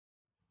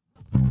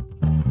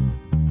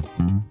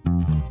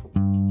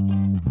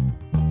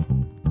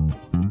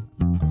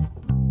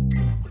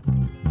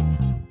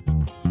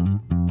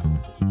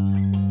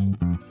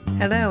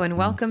Hello, and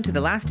welcome to the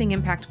Lasting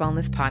Impact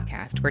Wellness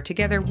Podcast, where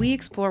together we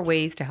explore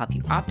ways to help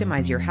you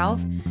optimize your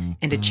health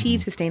and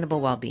achieve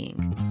sustainable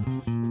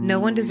well-being. No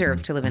one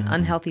deserves to live an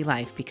unhealthy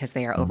life because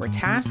they are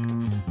overtasked,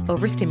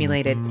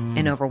 overstimulated,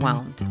 and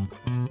overwhelmed.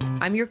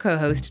 I'm your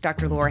co-host,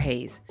 Dr. Laura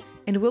Hayes,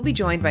 and we'll be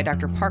joined by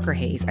Dr. Parker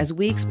Hayes as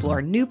we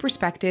explore new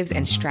perspectives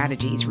and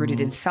strategies rooted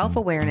in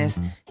self-awareness,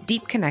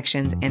 deep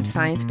connections, and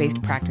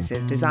science-based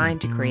practices designed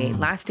to create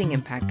lasting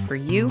impact for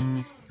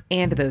you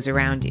and those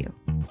around you.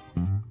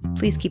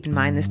 Please keep in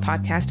mind this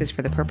podcast is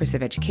for the purpose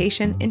of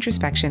education,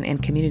 introspection,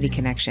 and community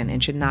connection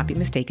and should not be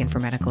mistaken for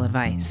medical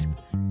advice.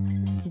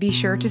 Be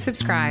sure to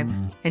subscribe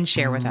and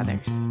share with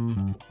others.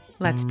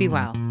 Let's be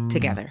well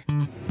together.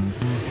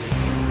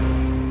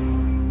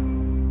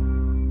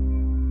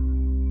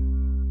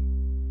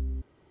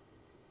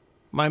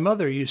 My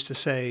mother used to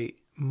say,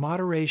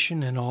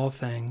 moderation in all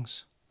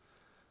things.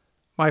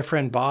 My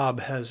friend Bob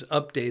has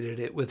updated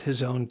it with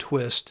his own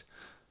twist.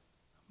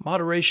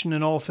 Moderation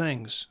in all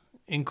things,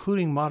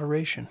 including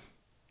moderation.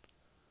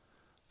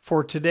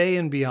 For today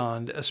and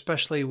beyond,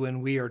 especially when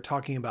we are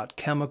talking about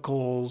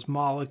chemicals,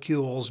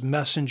 molecules,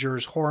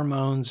 messengers,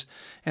 hormones,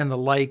 and the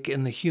like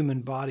in the human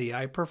body,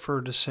 I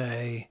prefer to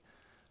say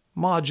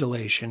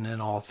modulation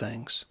in all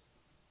things.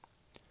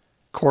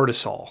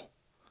 Cortisol.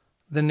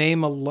 The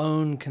name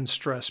alone can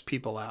stress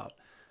people out.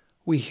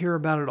 We hear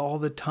about it all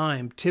the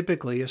time,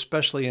 typically,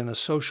 especially in the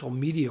social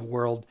media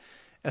world,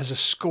 as a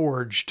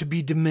scourge to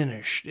be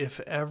diminished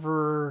if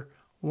ever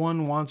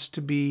one wants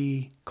to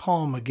be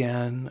calm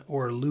again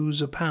or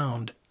lose a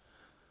pound.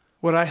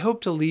 What I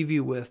hope to leave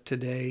you with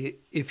today,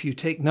 if you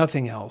take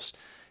nothing else,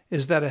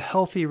 is that a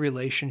healthy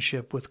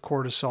relationship with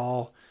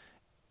cortisol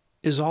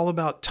is all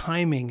about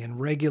timing and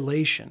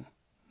regulation,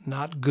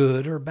 not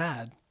good or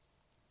bad.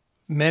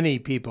 Many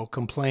people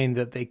complain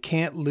that they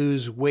can't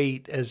lose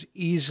weight as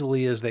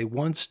easily as they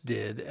once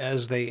did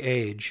as they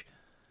age,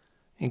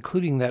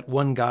 including that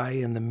one guy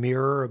in the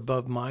mirror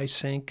above my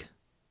sink.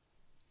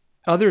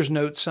 Others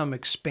note some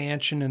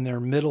expansion in their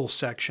middle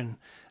section,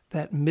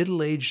 that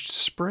middle-aged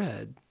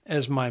spread,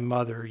 as my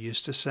mother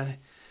used to say.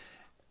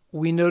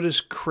 We notice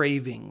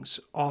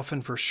cravings,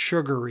 often for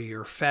sugary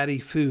or fatty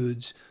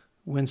foods,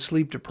 when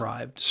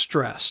sleep-deprived,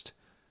 stressed.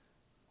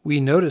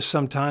 We notice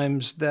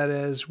sometimes that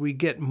as we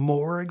get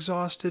more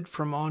exhausted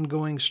from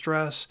ongoing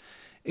stress,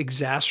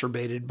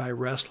 exacerbated by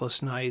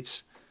restless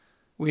nights,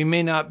 we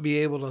may not be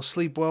able to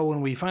sleep well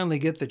when we finally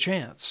get the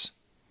chance.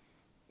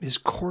 Is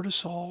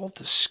cortisol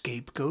the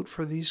scapegoat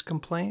for these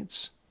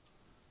complaints?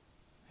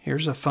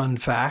 Here's a fun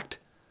fact.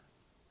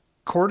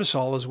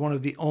 Cortisol is one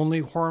of the only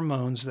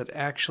hormones that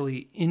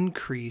actually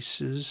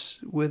increases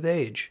with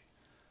age.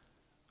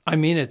 I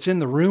mean, it's in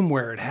the room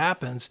where it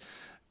happens,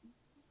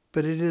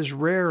 but it is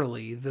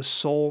rarely the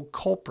sole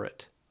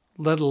culprit,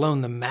 let alone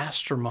the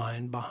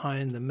mastermind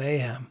behind the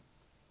mayhem.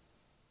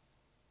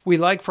 We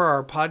like for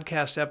our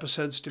podcast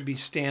episodes to be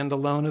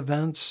standalone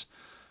events,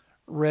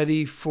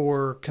 ready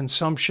for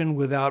consumption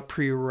without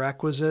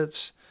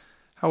prerequisites.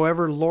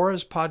 However,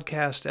 Laura's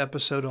podcast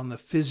episode on the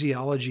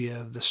physiology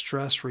of the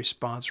stress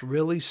response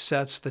really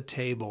sets the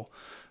table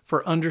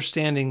for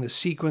understanding the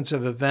sequence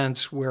of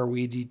events where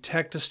we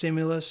detect a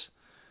stimulus,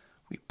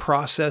 we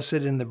process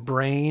it in the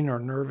brain or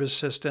nervous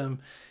system,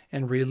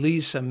 and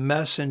release a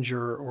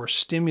messenger or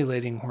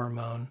stimulating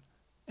hormone,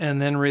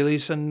 and then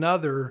release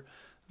another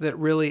that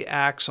really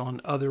acts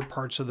on other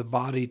parts of the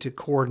body to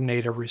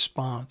coordinate a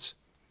response.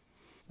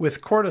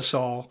 With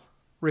cortisol,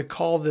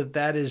 recall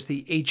that is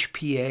the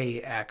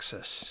HPA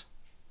axis.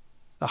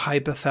 The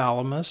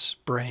hypothalamus,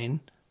 brain,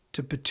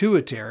 to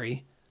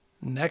pituitary,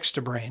 next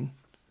to brain,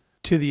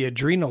 to the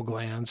adrenal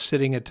glands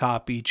sitting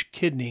atop each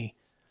kidney.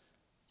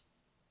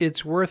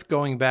 It's worth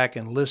going back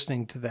and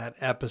listening to that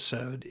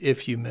episode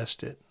if you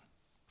missed it.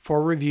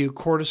 For review,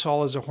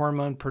 cortisol is a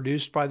hormone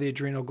produced by the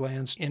adrenal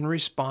glands in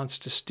response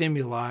to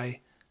stimuli,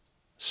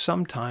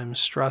 sometimes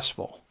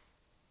stressful.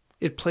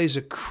 It plays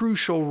a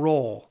crucial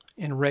role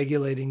in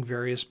regulating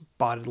various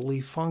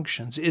bodily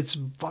functions. It's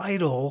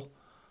vital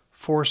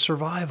for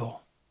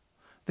survival.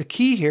 The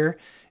key here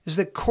is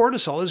that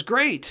cortisol is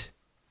great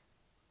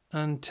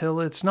until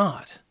it's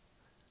not.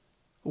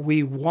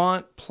 We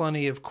want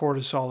plenty of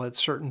cortisol at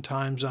certain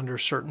times under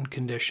certain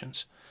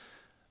conditions,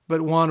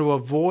 but want to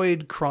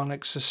avoid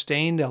chronic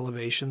sustained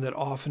elevation that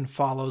often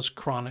follows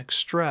chronic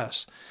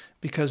stress,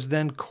 because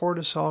then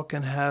cortisol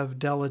can have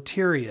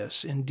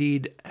deleterious,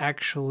 indeed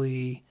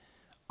actually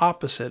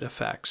opposite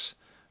effects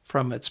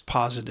from its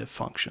positive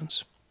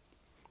functions.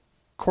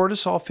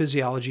 Cortisol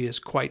physiology is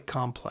quite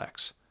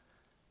complex,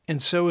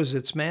 and so is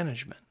its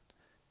management.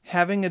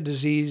 Having a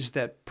disease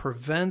that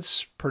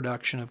prevents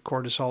production of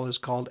cortisol is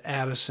called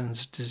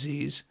Addison's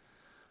disease,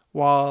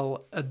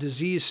 while a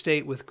disease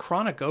state with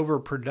chronic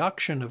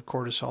overproduction of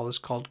cortisol is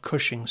called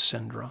Cushing's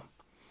syndrome.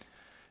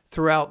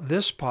 Throughout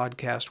this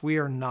podcast, we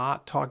are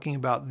not talking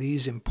about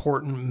these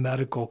important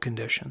medical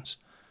conditions,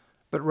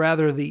 but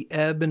rather the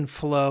ebb and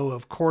flow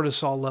of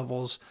cortisol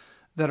levels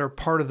that are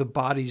part of the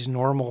body's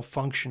normal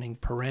functioning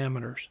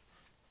parameters.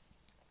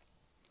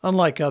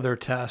 Unlike other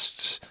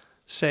tests,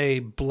 say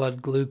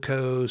blood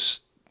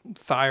glucose,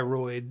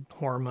 thyroid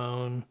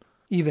hormone,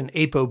 even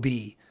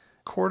ApoB.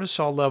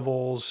 Cortisol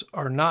levels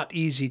are not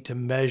easy to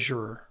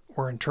measure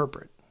or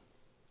interpret.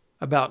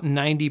 About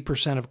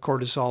 90% of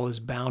cortisol is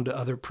bound to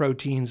other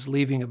proteins,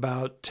 leaving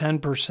about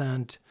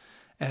 10%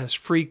 as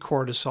free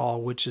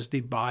cortisol, which is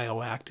the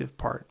bioactive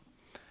part.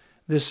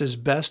 This is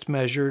best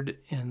measured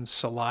in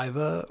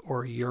saliva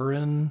or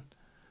urine,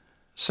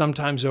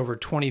 sometimes over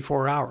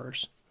 24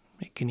 hours.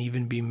 It can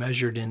even be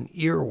measured in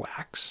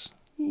earwax.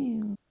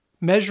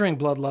 Measuring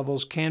blood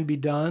levels can be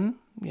done,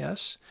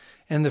 yes,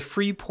 and the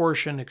free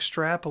portion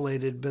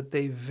extrapolated, but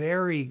they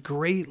vary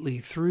greatly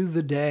through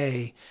the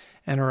day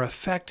and are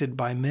affected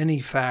by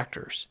many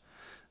factors.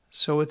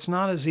 So it's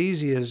not as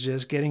easy as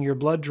just getting your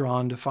blood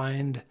drawn to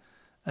find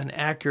an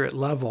accurate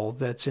level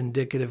that's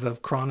indicative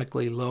of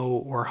chronically low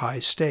or high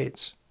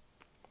states.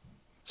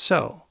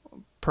 So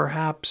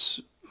perhaps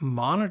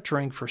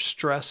monitoring for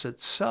stress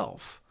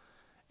itself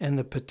and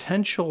the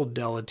potential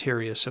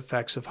deleterious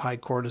effects of high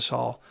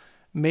cortisol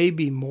may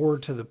be more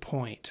to the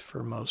point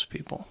for most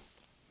people.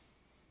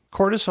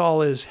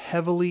 Cortisol is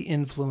heavily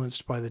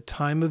influenced by the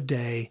time of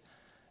day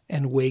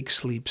and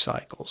wake-sleep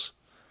cycles.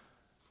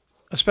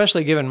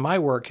 Especially given my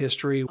work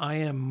history, I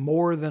am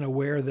more than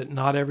aware that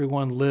not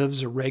everyone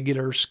lives a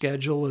regular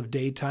schedule of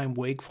daytime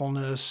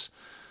wakefulness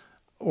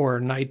or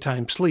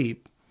nighttime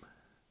sleep.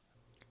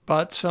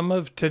 But some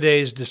of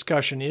today's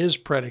discussion is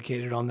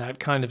predicated on that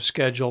kind of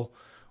schedule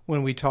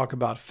when we talk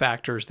about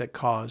factors that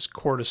cause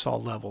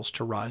cortisol levels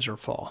to rise or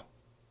fall.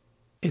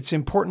 It's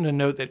important to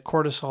note that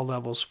cortisol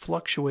levels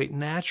fluctuate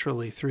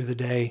naturally through the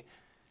day,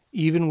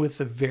 even with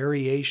the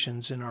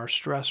variations in our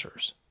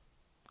stressors.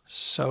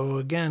 So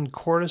again,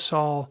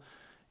 cortisol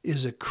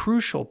is a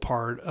crucial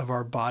part of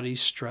our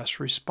body's stress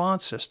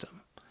response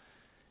system.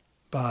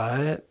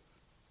 But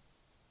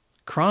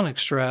chronic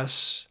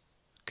stress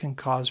can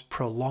cause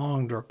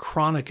prolonged or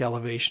chronic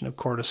elevation of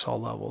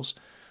cortisol levels,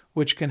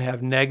 which can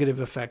have negative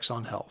effects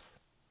on health.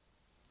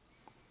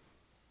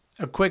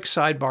 A quick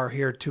sidebar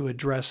here to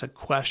address a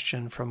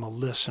question from a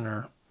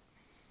listener.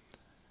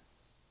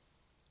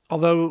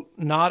 Although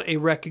not a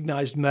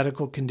recognized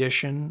medical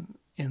condition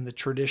in the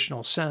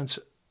traditional sense,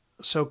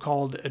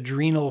 so-called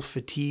adrenal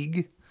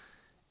fatigue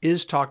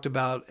is talked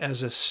about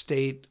as a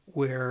state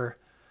where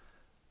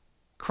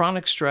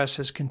chronic stress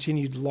has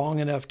continued long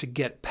enough to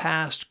get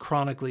past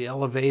chronically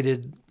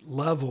elevated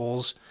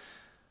levels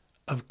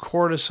of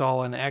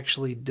cortisol and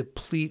actually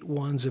deplete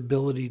one's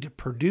ability to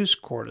produce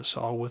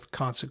cortisol with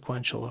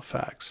consequential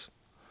effects.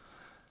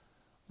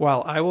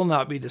 While I will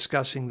not be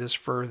discussing this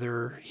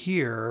further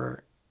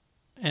here,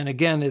 and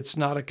again, it's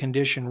not a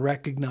condition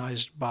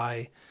recognized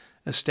by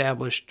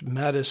established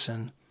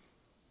medicine,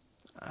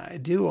 I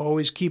do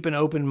always keep an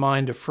open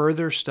mind to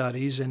further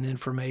studies and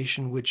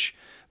information which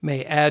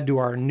may add to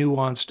our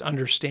nuanced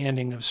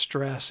understanding of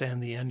stress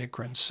and the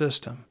endocrine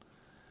system.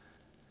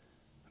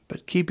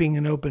 But keeping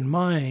an open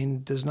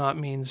mind does not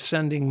mean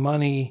sending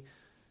money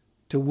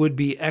to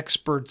would-be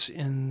experts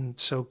in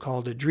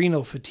so-called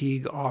adrenal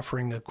fatigue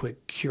offering a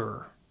quick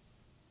cure.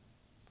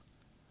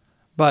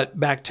 But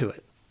back to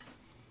it.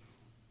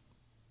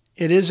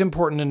 It is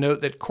important to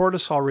note that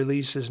cortisol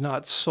release is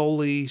not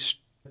solely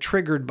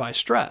triggered by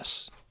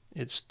stress.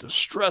 It's the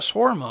stress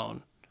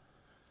hormone.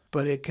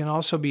 But it can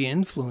also be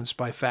influenced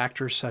by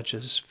factors such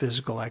as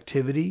physical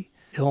activity,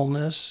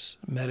 illness,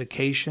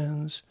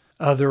 medications,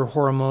 other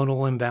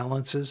hormonal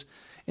imbalances,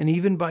 and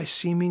even by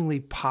seemingly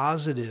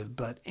positive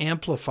but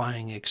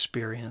amplifying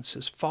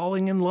experiences,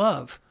 falling in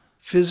love,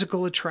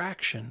 physical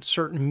attraction,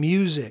 certain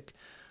music.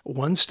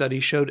 One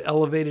study showed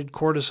elevated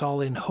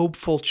cortisol in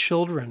hopeful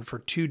children for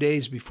 2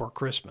 days before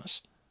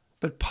Christmas.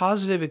 But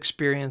positive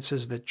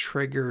experiences that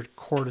trigger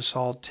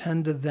cortisol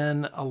tend to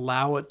then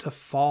allow it to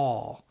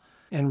fall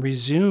and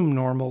resume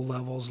normal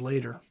levels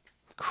later.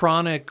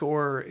 Chronic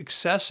or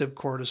excessive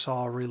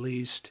cortisol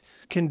released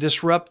can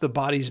disrupt the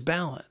body's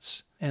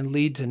balance and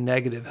lead to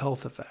negative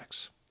health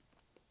effects.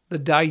 The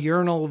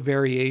diurnal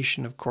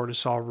variation of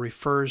cortisol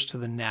refers to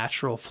the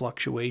natural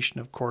fluctuation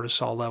of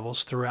cortisol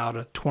levels throughout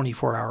a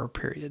 24-hour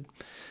period.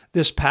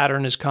 This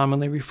pattern is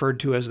commonly referred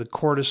to as the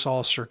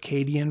cortisol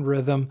circadian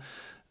rhythm.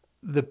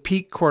 The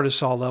peak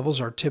cortisol levels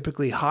are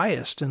typically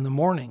highest in the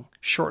morning,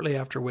 shortly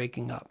after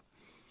waking up.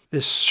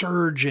 This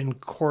surge in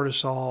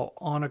cortisol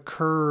on a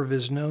curve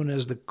is known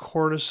as the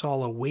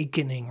cortisol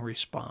awakening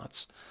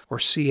response, or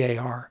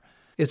CAR.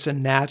 It's a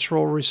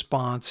natural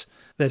response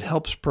that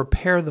helps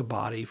prepare the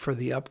body for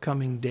the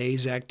upcoming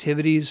day's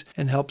activities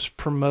and helps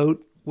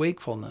promote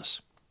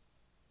wakefulness.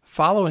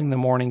 Following the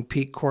morning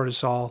peak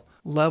cortisol,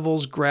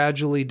 levels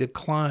gradually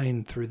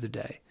decline through the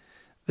day.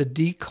 The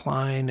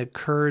decline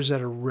occurs at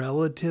a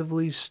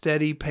relatively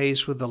steady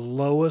pace with the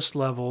lowest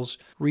levels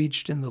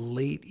reached in the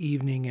late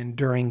evening and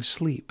during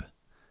sleep.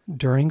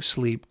 During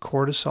sleep,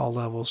 cortisol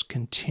levels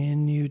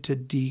continue to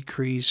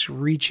decrease,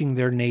 reaching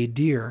their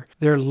nadir,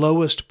 their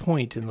lowest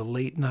point in the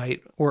late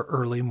night or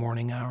early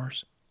morning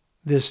hours.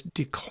 This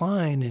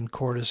decline in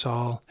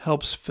cortisol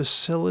helps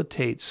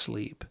facilitate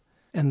sleep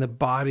and the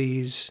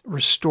body's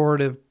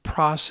restorative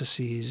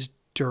processes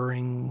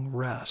during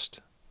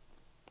rest.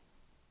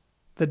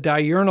 The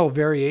diurnal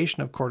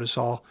variation of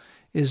cortisol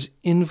is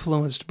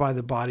influenced by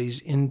the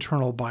body's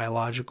internal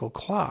biological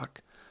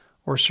clock,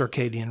 or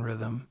circadian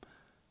rhythm,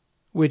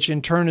 which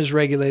in turn is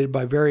regulated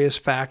by various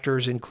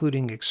factors,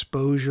 including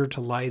exposure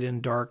to light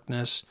and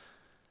darkness.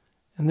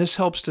 And this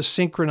helps to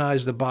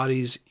synchronize the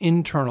body's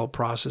internal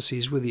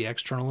processes with the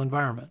external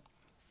environment.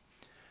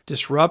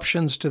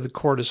 Disruptions to the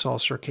cortisol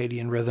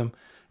circadian rhythm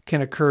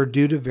can occur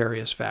due to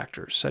various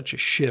factors, such as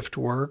shift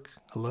work,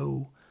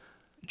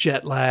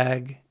 jet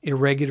lag,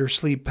 irregular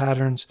sleep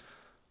patterns,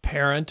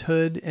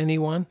 parenthood,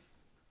 anyone,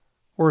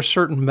 or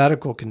certain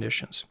medical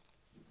conditions.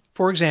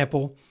 For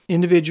example,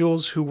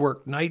 individuals who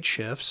work night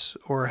shifts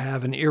or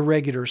have an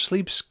irregular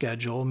sleep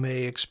schedule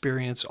may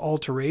experience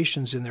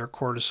alterations in their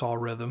cortisol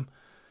rhythm,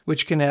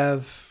 which can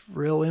have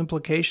real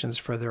implications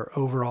for their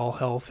overall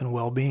health and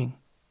well-being.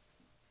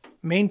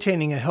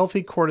 Maintaining a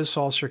healthy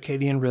cortisol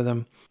circadian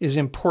rhythm is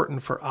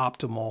important for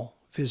optimal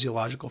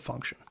physiological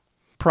function.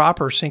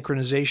 Proper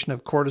synchronization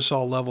of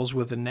cortisol levels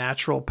with the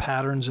natural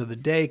patterns of the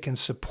day can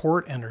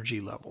support energy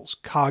levels,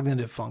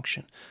 cognitive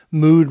function,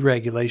 mood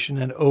regulation,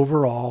 and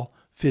overall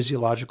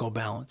physiological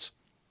balance.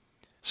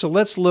 So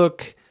let's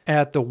look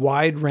at the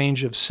wide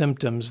range of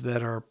symptoms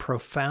that are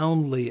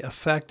profoundly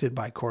affected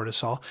by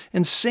cortisol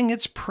and sing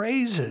its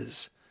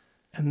praises,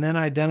 and then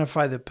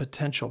identify the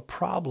potential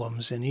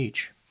problems in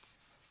each.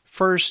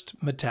 First,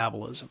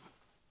 metabolism.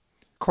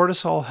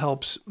 Cortisol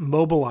helps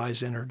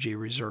mobilize energy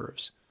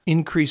reserves,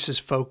 increases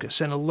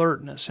focus and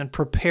alertness, and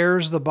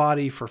prepares the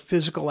body for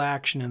physical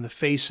action in the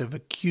face of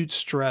acute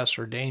stress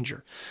or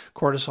danger.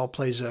 Cortisol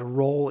plays a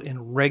role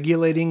in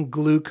regulating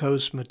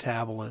glucose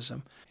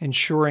metabolism,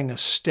 ensuring a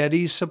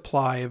steady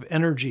supply of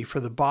energy for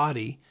the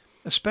body,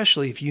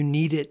 especially if you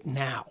need it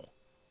now.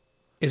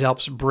 It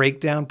helps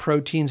break down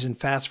proteins and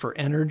fats for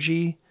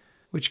energy,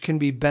 which can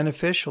be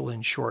beneficial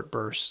in short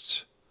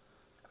bursts.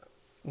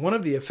 One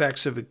of the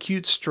effects of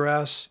acute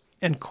stress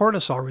and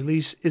cortisol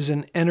release is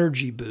an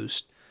energy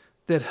boost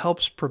that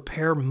helps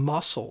prepare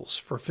muscles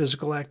for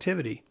physical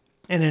activity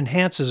and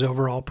enhances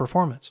overall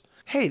performance.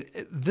 Hey,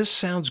 this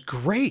sounds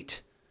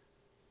great,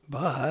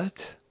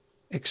 but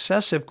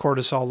excessive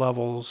cortisol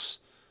levels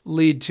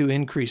lead to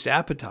increased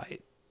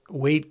appetite,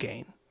 weight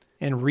gain,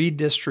 and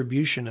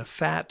redistribution of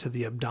fat to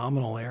the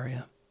abdominal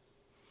area.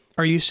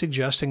 Are you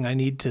suggesting I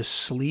need to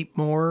sleep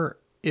more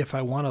if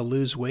I want to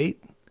lose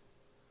weight?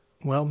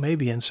 Well,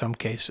 maybe in some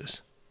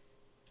cases.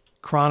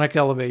 Chronic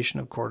elevation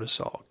of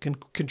cortisol can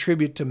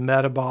contribute to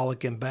metabolic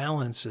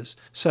imbalances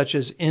such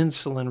as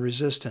insulin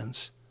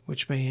resistance,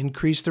 which may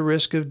increase the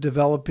risk of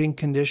developing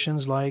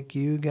conditions like,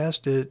 you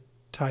guessed it,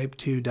 type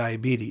 2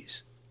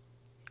 diabetes.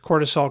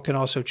 Cortisol can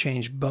also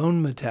change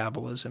bone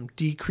metabolism,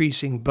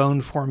 decreasing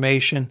bone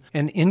formation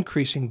and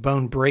increasing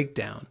bone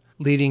breakdown,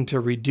 leading to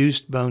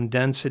reduced bone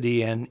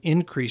density and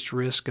increased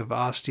risk of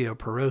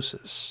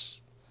osteoporosis.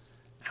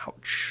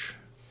 Ouch.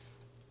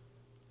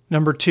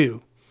 Number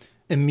 2.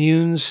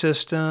 Immune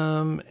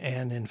system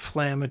and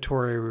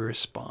inflammatory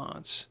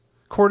response.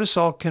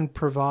 Cortisol can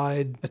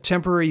provide a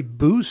temporary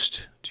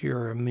boost to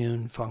your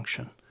immune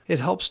function. It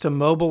helps to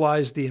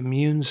mobilize the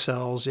immune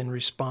cells in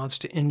response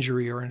to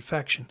injury or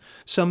infection.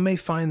 Some may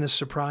find this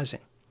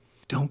surprising.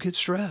 Don't get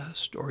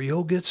stressed or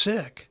you'll get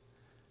sick.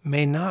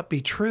 May not be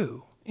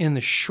true in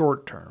the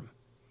short term,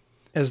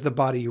 as the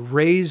body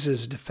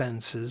raises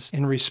defenses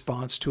in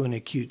response to an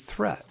acute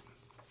threat.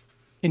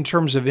 In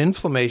terms of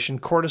inflammation,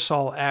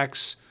 cortisol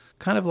acts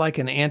kind of like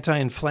an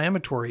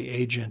anti-inflammatory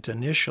agent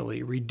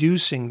initially,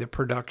 reducing the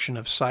production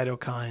of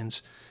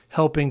cytokines,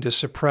 helping to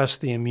suppress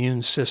the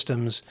immune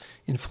system's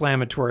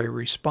inflammatory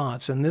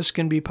response. And this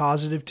can be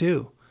positive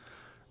too,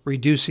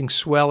 reducing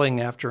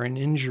swelling after an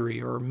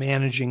injury or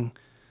managing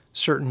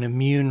certain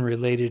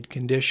immune-related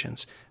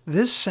conditions.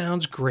 This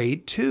sounds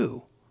great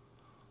too,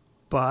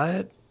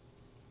 but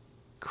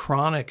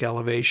chronic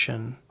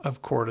elevation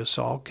of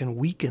cortisol can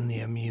weaken the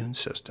immune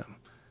system,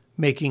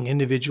 making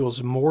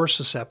individuals more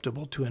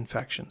susceptible to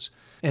infections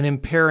and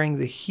impairing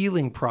the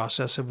healing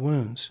process of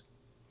wounds.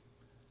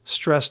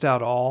 Stressed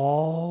out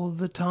all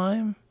the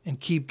time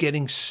and keep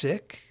getting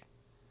sick?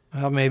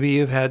 Well, maybe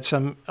you've had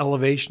some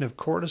elevation of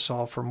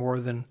cortisol for more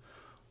than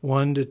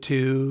 1 to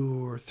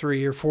 2 or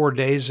 3 or 4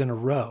 days in a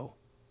row.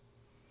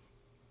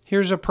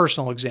 Here's a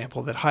personal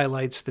example that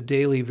highlights the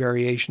daily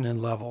variation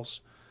in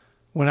levels.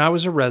 When I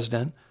was a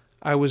resident,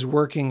 I was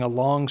working a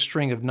long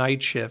string of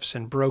night shifts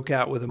and broke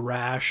out with a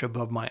rash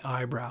above my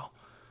eyebrow.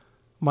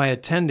 My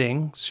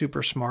attending,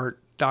 super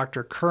smart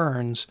Dr.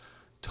 Kearns,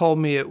 told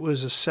me it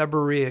was a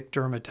seborrheic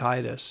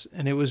dermatitis,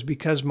 and it was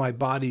because my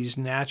body's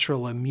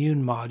natural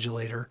immune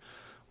modulator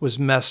was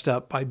messed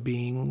up by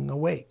being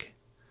awake.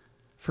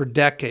 For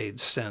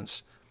decades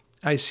since,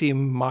 I see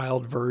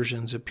mild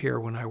versions appear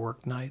when I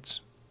work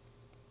nights.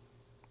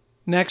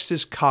 Next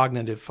is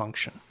cognitive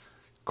function.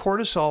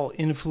 Cortisol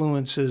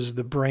influences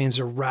the brain's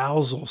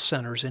arousal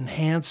centers,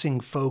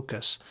 enhancing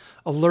focus,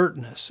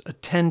 alertness,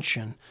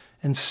 attention,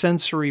 and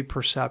sensory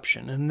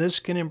perception. And this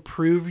can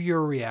improve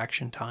your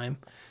reaction time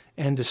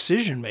and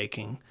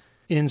decision-making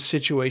in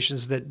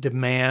situations that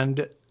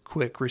demand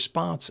quick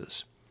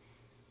responses.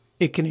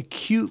 It can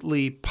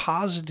acutely,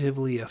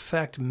 positively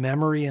affect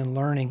memory and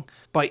learning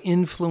by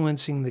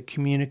influencing the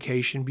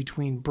communication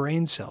between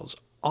brain cells.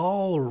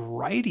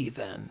 Alrighty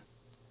then.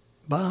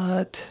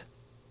 But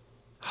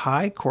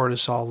high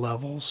cortisol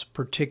levels,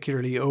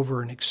 particularly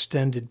over an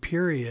extended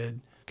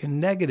period, can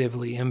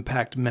negatively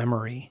impact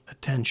memory,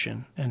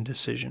 attention, and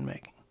decision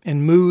making.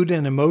 And mood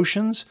and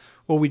emotions,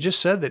 well, we just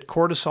said that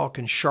cortisol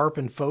can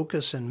sharpen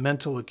focus and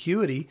mental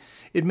acuity.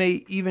 It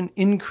may even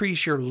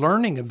increase your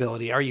learning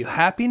ability. Are you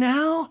happy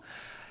now?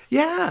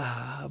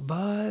 Yeah,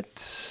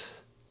 but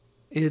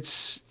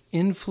its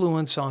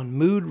influence on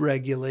mood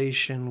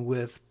regulation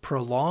with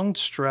prolonged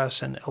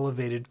stress and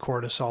elevated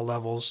cortisol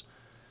levels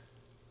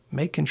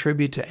may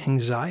contribute to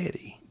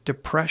anxiety,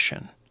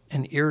 depression,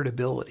 and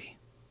irritability.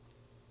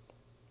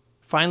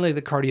 Finally,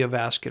 the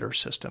cardiovascular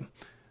system.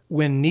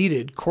 When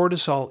needed,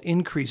 cortisol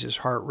increases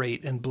heart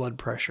rate and blood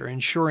pressure,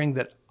 ensuring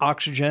that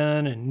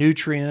oxygen and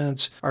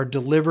nutrients are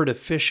delivered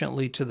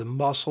efficiently to the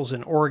muscles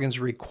and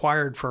organs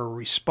required for a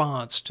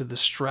response to the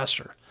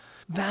stressor.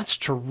 That's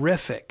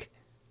terrific.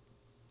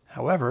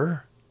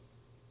 However,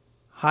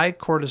 high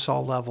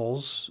cortisol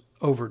levels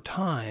over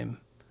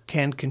time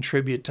can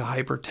contribute to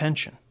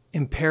hypertension,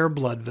 impair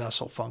blood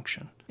vessel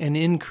function, and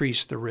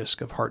increase the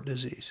risk of heart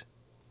disease.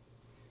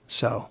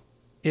 So,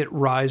 it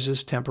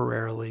rises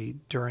temporarily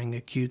during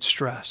acute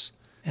stress,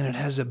 and it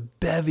has a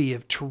bevy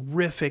of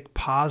terrific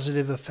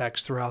positive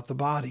effects throughout the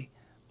body.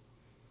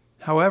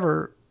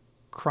 However,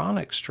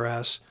 chronic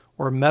stress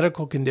or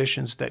medical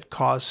conditions that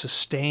cause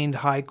sustained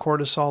high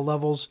cortisol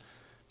levels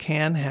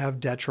can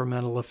have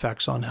detrimental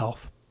effects on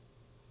health.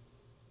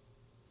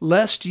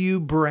 Lest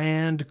you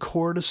brand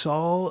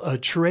cortisol a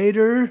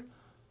traitor,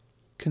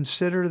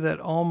 consider that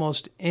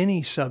almost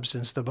any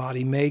substance the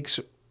body makes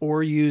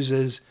or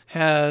uses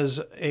has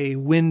a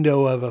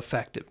window of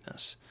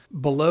effectiveness.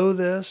 Below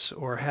this,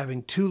 or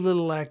having too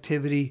little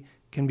activity,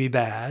 can be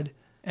bad,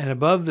 and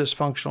above this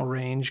functional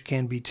range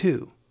can be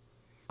too.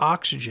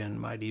 Oxygen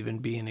might even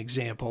be an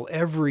example.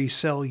 Every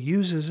cell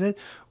uses it.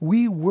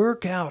 We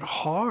work out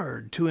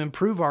hard to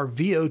improve our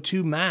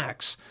VO2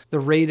 max, the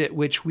rate at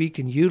which we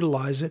can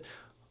utilize it.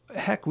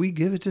 Heck, we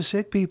give it to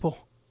sick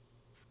people.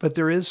 But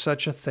there is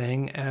such a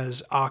thing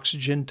as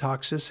oxygen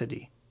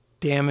toxicity,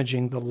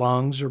 damaging the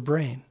lungs or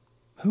brain.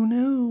 Who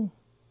knew?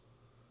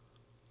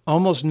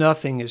 Almost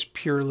nothing is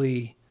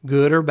purely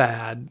good or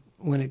bad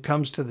when it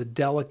comes to the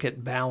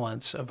delicate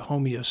balance of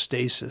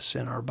homeostasis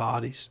in our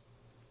bodies.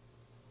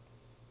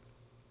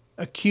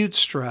 Acute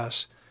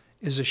stress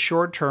is a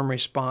short-term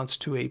response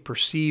to a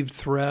perceived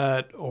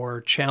threat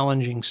or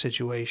challenging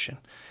situation.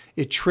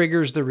 It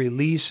triggers the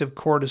release of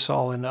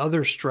cortisol and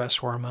other stress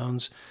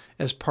hormones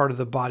as part of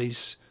the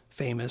body's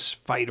famous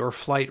fight or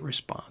flight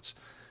response.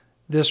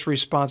 This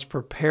response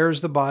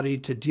prepares the body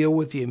to deal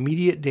with the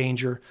immediate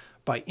danger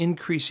by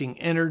increasing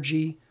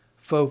energy,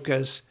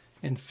 focus,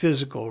 and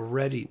physical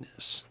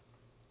readiness.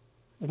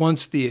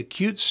 Once the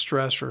acute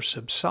stressor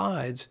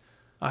subsides,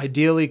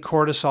 ideally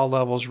cortisol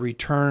levels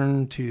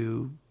return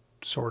to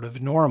sort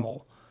of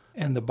normal,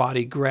 and the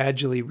body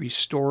gradually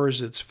restores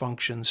its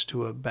functions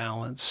to a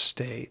balanced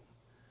state.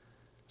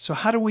 So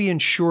how do we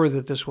ensure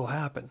that this will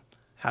happen?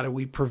 How do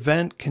we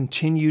prevent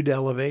continued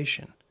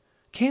elevation?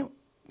 Can't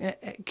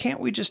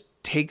we just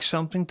take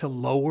something to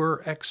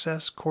lower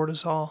excess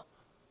cortisol?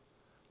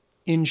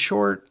 In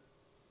short,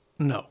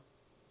 no.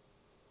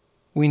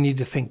 We need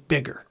to think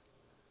bigger,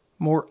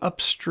 more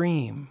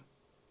upstream,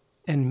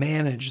 and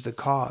manage the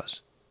cause.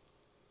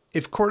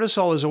 If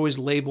cortisol is always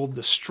labeled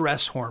the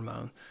stress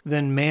hormone,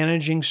 then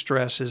managing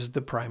stress is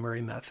the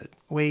primary method.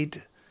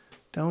 Wait,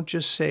 don't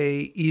just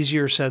say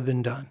easier said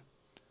than done.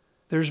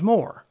 There's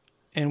more,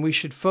 and we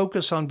should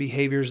focus on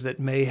behaviors that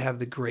may have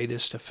the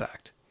greatest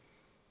effect.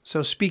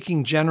 So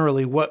speaking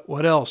generally,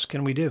 what else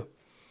can we do?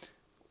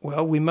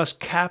 Well, we must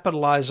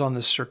capitalize on the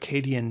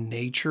circadian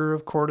nature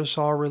of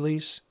cortisol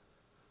release.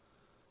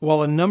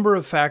 While a number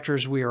of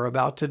factors we are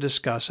about to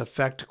discuss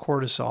affect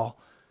cortisol,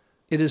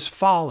 it is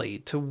folly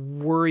to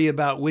worry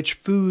about which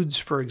foods,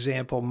 for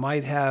example,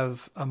 might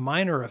have a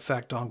minor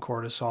effect on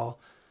cortisol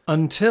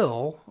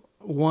until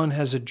one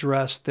has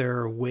addressed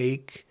their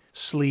wake,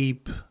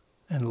 sleep,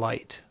 and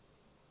light.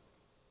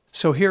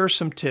 So here are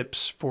some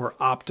tips for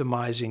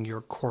optimizing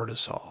your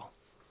cortisol,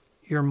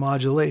 your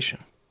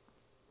modulation.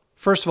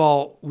 First of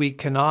all, we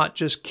cannot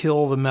just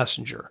kill the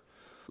messenger.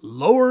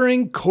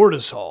 Lowering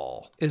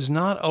cortisol is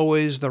not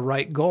always the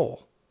right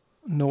goal,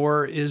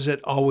 nor is it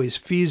always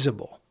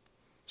feasible.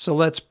 So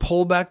let's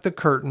pull back the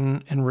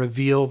curtain and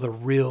reveal the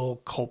real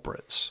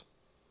culprits.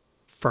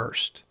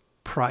 First,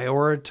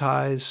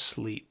 prioritize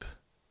sleep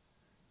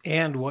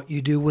and what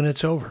you do when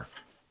it's over.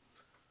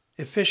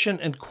 Efficient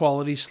and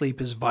quality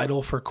sleep is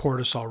vital for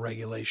cortisol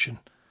regulation.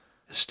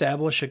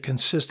 Establish a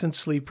consistent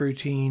sleep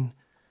routine,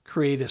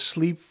 create a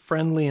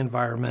sleep-friendly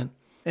environment,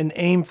 and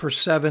aim for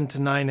 7 to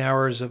 9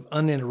 hours of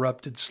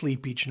uninterrupted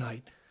sleep each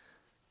night.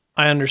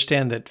 I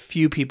understand that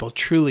few people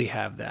truly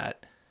have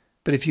that,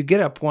 but if you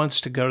get up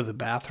once to go to the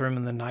bathroom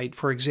in the night,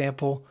 for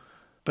example,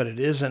 but it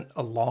isn't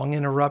a long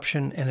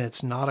interruption and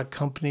it's not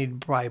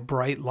accompanied by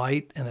bright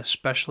light and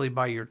especially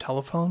by your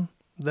telephone,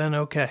 then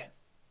okay.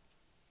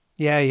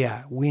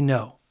 Yeah, we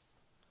know.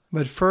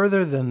 But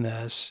further than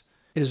this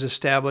is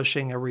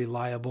establishing a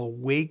reliable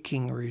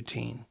waking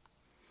routine.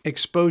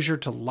 Exposure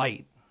to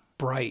light,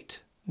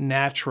 bright,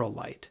 natural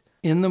light,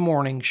 in the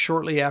morning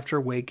shortly after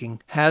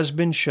waking has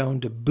been shown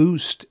to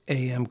boost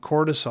AM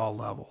cortisol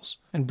levels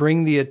and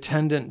bring the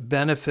attendant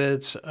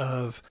benefits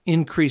of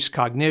increased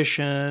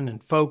cognition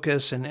and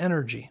focus and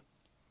energy.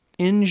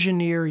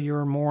 Engineer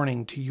your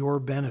morning to your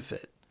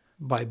benefit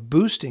by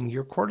boosting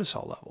your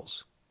cortisol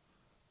levels.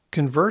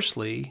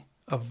 Conversely,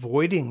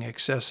 avoiding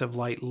excessive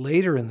light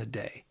later in the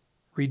day,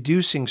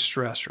 reducing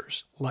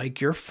stressors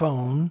like your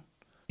phone,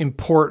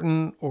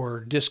 important or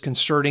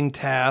disconcerting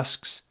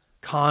tasks,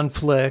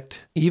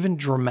 conflict, even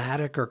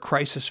dramatic or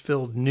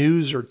crisis-filled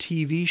news or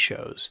TV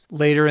shows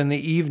later in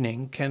the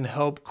evening can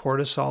help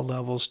cortisol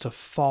levels to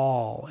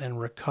fall and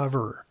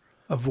recover,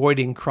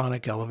 avoiding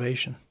chronic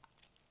elevation.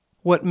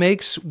 What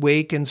makes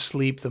wake and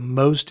sleep the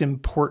most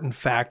important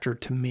factor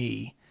to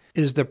me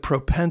is the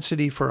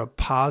propensity for a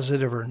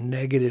positive or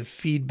negative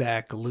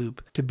feedback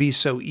loop to be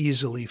so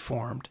easily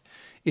formed.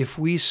 If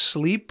we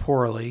sleep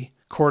poorly,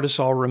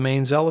 cortisol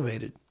remains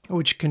elevated,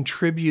 which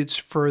contributes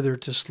further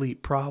to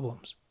sleep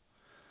problems.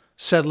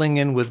 Settling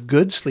in with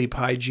good sleep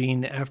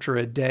hygiene after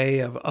a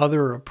day of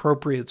other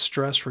appropriate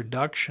stress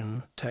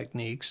reduction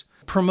techniques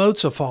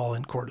promotes a fall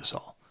in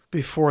cortisol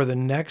before the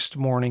next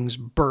morning's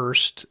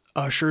burst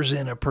ushers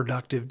in a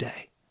productive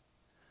day.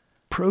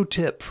 Pro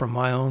tip from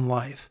my own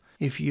life: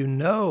 if you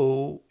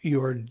know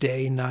your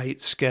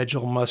day-night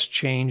schedule must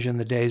change in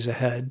the days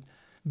ahead,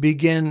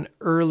 begin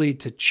early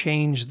to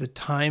change the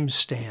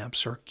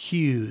timestamps or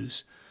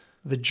cues.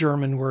 The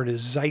German word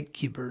is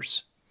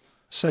Zeitgebers,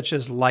 such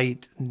as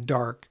light and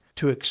dark,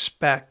 to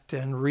expect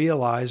and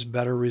realize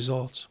better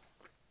results.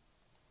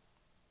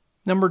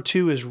 Number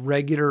 2 is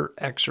regular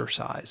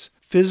exercise.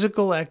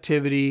 Physical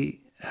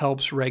activity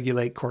helps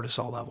regulate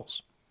cortisol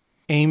levels.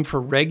 Aim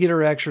for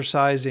regular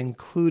exercise,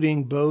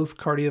 including both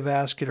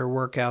cardiovascular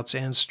workouts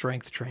and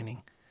strength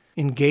training.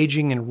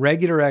 Engaging in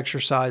regular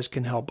exercise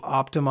can help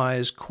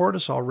optimize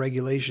cortisol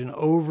regulation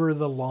over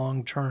the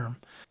long term.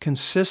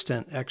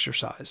 Consistent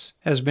exercise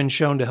has been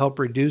shown to help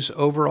reduce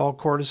overall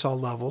cortisol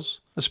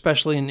levels,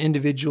 especially in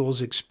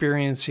individuals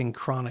experiencing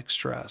chronic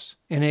stress,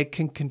 and it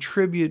can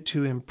contribute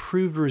to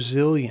improved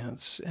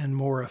resilience and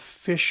more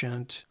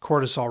efficient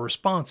cortisol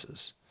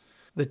responses.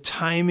 The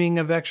timing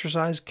of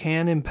exercise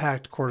can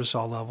impact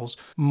cortisol levels.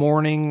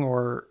 Morning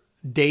or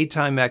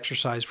daytime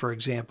exercise, for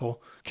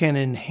example, can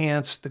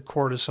enhance the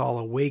cortisol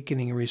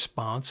awakening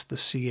response, the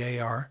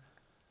CAR,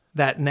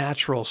 that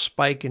natural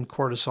spike in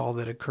cortisol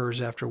that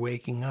occurs after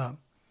waking up.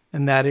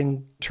 And that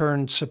in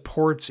turn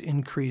supports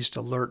increased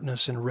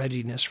alertness and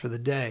readiness for the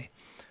day.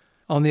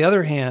 On the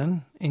other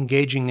hand,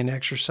 engaging in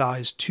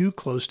exercise too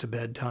close to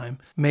bedtime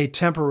may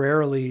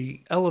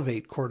temporarily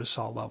elevate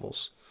cortisol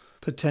levels,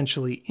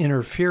 potentially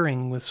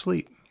interfering with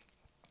sleep.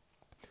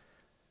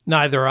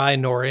 Neither I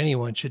nor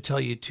anyone should tell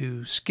you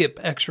to skip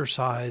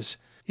exercise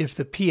if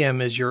the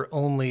PM is your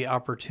only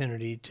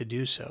opportunity to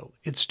do so.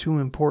 It's too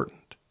important.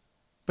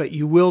 But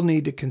you will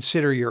need to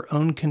consider your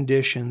own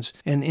conditions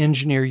and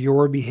engineer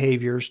your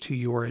behaviors to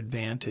your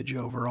advantage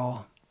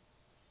overall.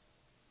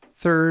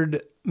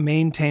 Third,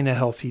 maintain a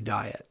healthy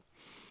diet.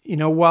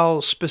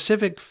 While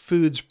specific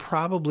foods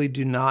probably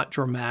do not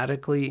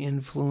dramatically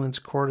influence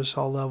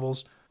cortisol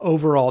levels,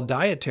 overall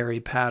dietary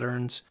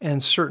patterns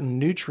and certain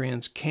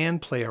nutrients can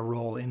play a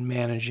role in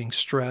managing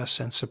stress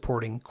and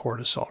supporting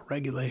cortisol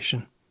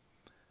regulation.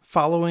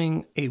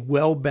 Following a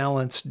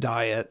well-balanced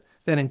diet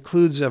that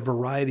includes a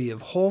variety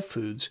of whole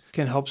foods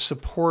can help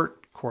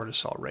support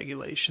cortisol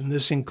regulation.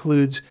 This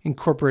includes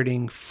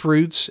incorporating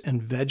fruits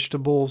and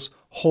vegetables,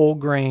 whole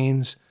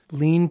grains,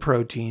 lean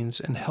proteins,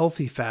 and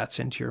healthy fats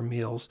into your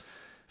meals.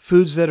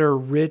 Foods that are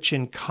rich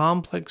in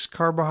complex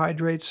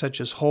carbohydrates such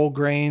as whole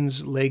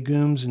grains,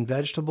 legumes, and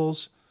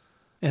vegetables,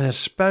 and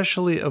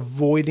especially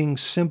avoiding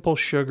simple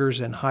sugars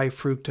and high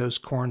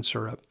fructose corn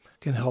syrup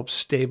can help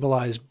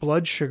stabilize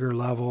blood sugar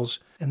levels,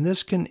 and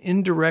this can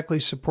indirectly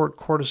support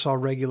cortisol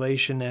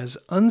regulation as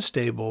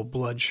unstable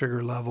blood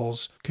sugar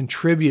levels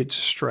contribute to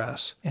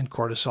stress and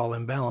cortisol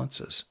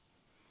imbalances.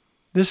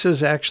 This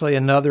is actually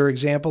another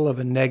example of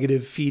a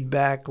negative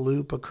feedback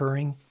loop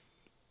occurring.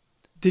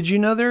 Did you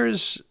know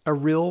there's a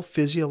real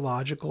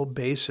physiological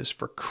basis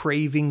for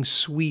craving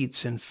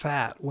sweets and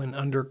fat when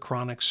under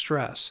chronic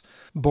stress,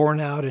 borne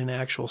out in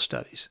actual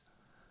studies?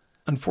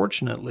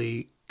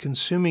 Unfortunately,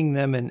 consuming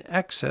them in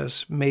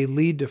excess may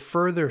lead to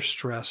further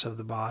stress of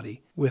the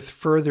body with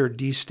further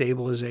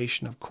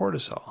destabilization of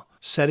cortisol,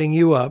 setting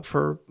you up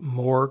for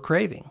more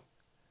craving.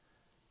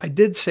 I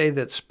did say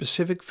that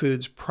specific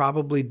foods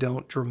probably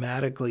don't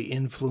dramatically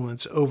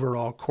influence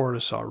overall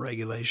cortisol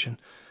regulation,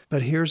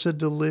 but here's a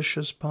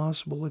delicious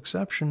possible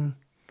exception.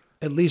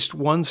 At least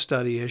one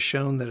study has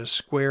shown that a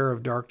square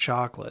of dark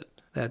chocolate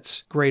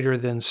that's greater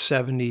than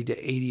 70 to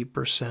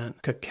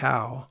 80%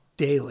 cacao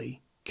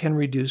daily can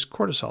reduce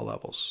cortisol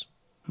levels.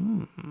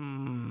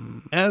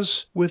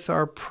 As with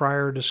our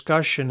prior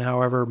discussion,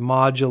 however,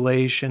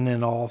 modulation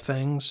in all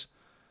things,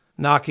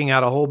 knocking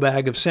out a whole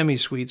bag of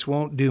semi-sweets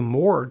won't do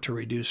more to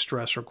reduce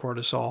stress or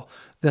cortisol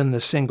than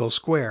the single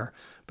square,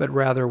 but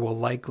rather will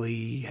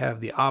likely have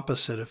the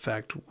opposite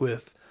effect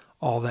with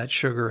all that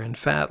sugar and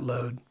fat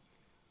load.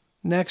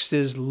 Next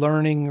is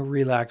learning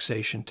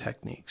relaxation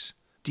techniques,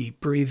 deep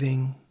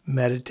breathing,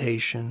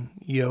 meditation,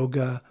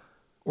 yoga,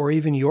 or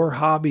even your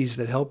hobbies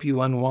that help you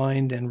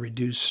unwind and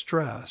reduce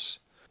stress.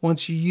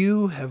 Once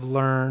you have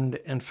learned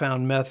and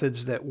found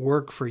methods that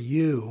work for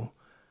you,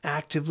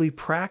 actively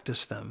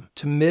practice them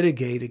to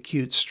mitigate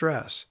acute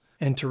stress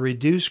and to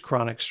reduce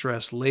chronic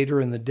stress later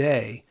in the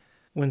day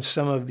when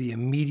some of the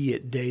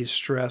immediate day's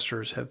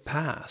stressors have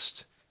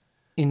passed.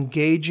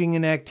 Engaging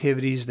in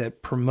activities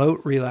that promote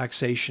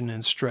relaxation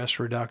and stress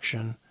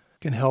reduction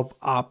can help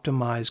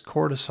optimize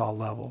cortisol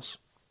levels.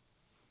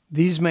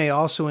 These may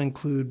also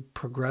include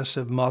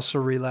progressive muscle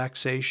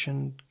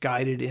relaxation,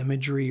 guided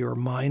imagery, or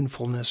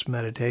mindfulness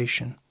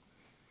meditation.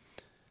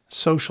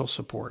 Social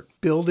support.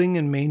 Building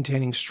and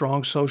maintaining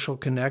strong social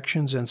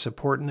connections and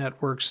support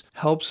networks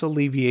helps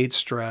alleviate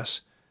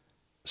stress.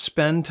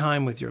 Spend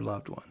time with your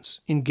loved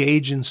ones.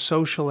 Engage in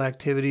social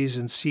activities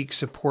and seek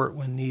support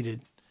when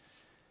needed.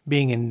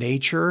 Being in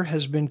nature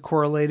has been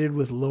correlated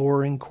with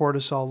lowering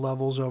cortisol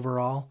levels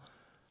overall.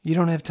 You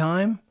don't have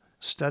time?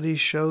 Studies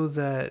show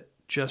that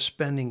just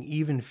spending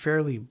even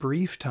fairly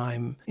brief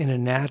time in a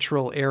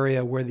natural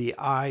area where the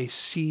eye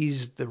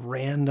sees the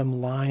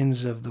random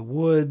lines of the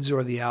woods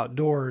or the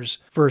outdoors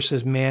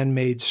versus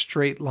man-made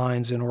straight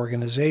lines in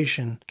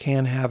organization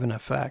can have an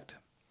effect.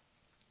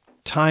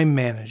 Time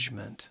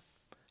management.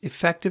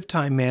 Effective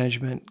time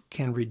management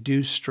can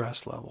reduce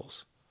stress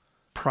levels.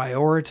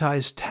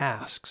 Prioritize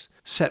tasks.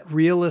 Set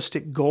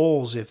realistic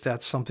goals if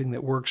that's something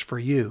that works for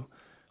you.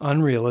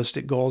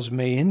 Unrealistic goals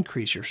may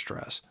increase your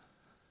stress.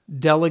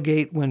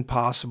 Delegate when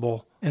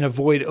possible and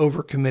avoid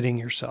overcommitting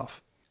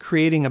yourself.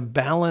 Creating a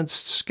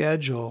balanced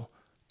schedule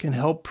can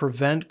help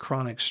prevent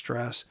chronic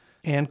stress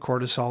and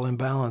cortisol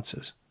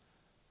imbalances.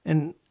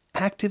 And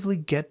actively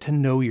get to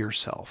know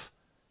yourself.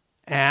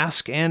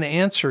 Ask and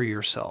answer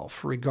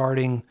yourself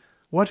regarding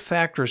what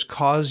factors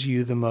cause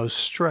you the most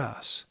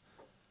stress.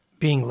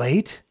 Being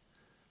late?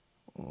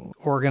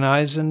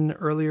 Organize an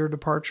earlier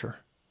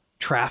departure.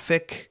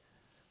 Traffic?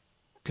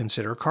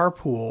 Consider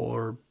carpool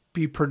or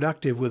be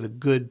productive with a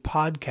good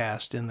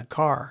podcast in the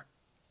car.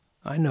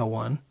 I know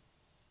one.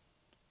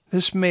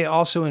 This may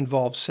also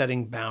involve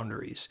setting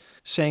boundaries,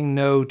 saying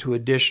no to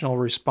additional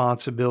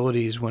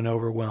responsibilities when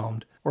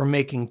overwhelmed, or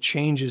making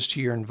changes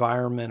to your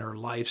environment or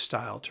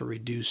lifestyle to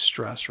reduce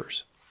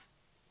stressors.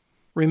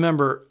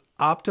 Remember,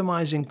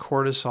 optimizing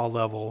cortisol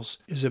levels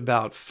is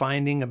about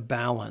finding a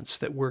balance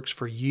that works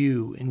for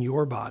you and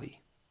your body.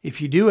 If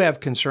you do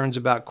have concerns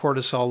about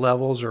cortisol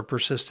levels or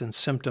persistent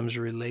symptoms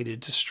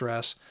related to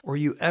stress, or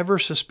you ever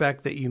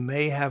suspect that you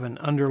may have an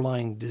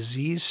underlying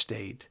disease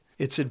state,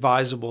 it's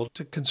advisable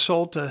to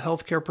consult a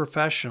healthcare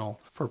professional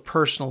for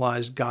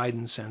personalized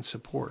guidance and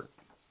support.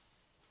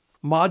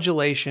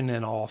 Modulation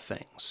in all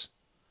things.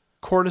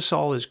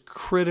 Cortisol is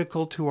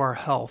critical to our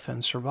health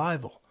and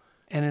survival,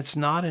 and it's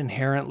not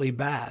inherently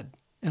bad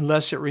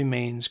unless it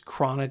remains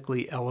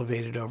chronically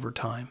elevated over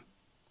time.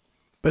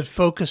 But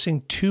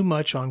focusing too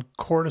much on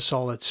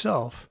cortisol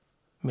itself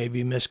may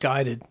be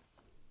misguided.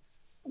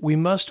 We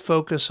must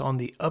focus on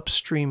the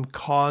upstream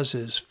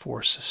causes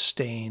for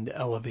sustained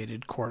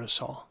elevated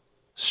cortisol.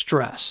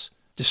 Stress,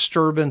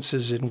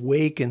 disturbances in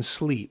wake and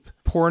sleep,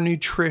 poor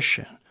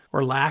nutrition,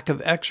 or lack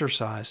of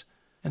exercise,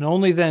 and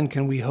only then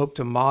can we hope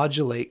to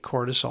modulate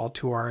cortisol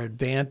to our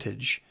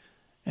advantage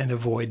and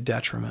avoid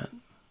detriment.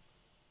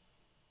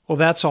 Well,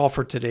 that's all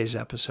for today's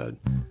episode.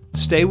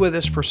 Stay with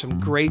us for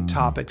some great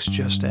topics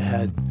just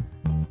ahead.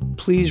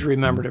 Please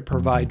remember to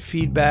provide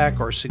feedback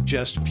or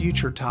suggest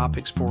future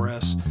topics for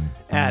us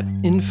at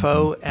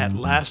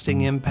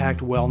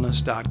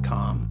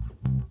info@lastingimpactwellness.com.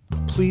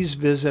 Please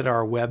visit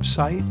our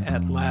website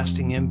at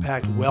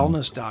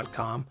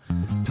lastingimpactwellness.com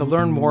to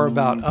learn more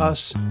about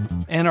us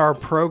and our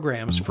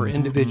programs for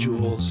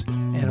individuals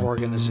and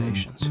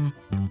organizations.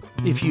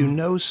 If you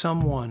know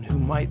someone who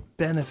might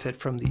benefit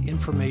from the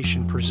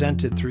information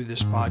presented through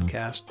this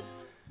podcast,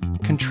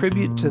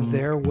 contribute to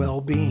their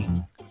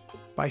well-being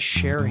by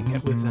sharing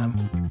it with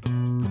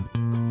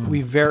them.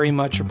 We very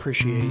much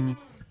appreciate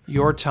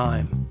your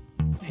time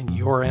and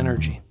your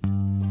energy.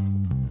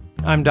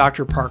 I'm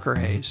Dr. Parker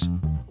Hayes.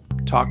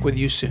 Talk with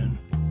you soon.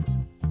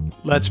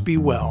 Let's be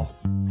well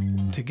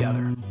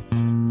together.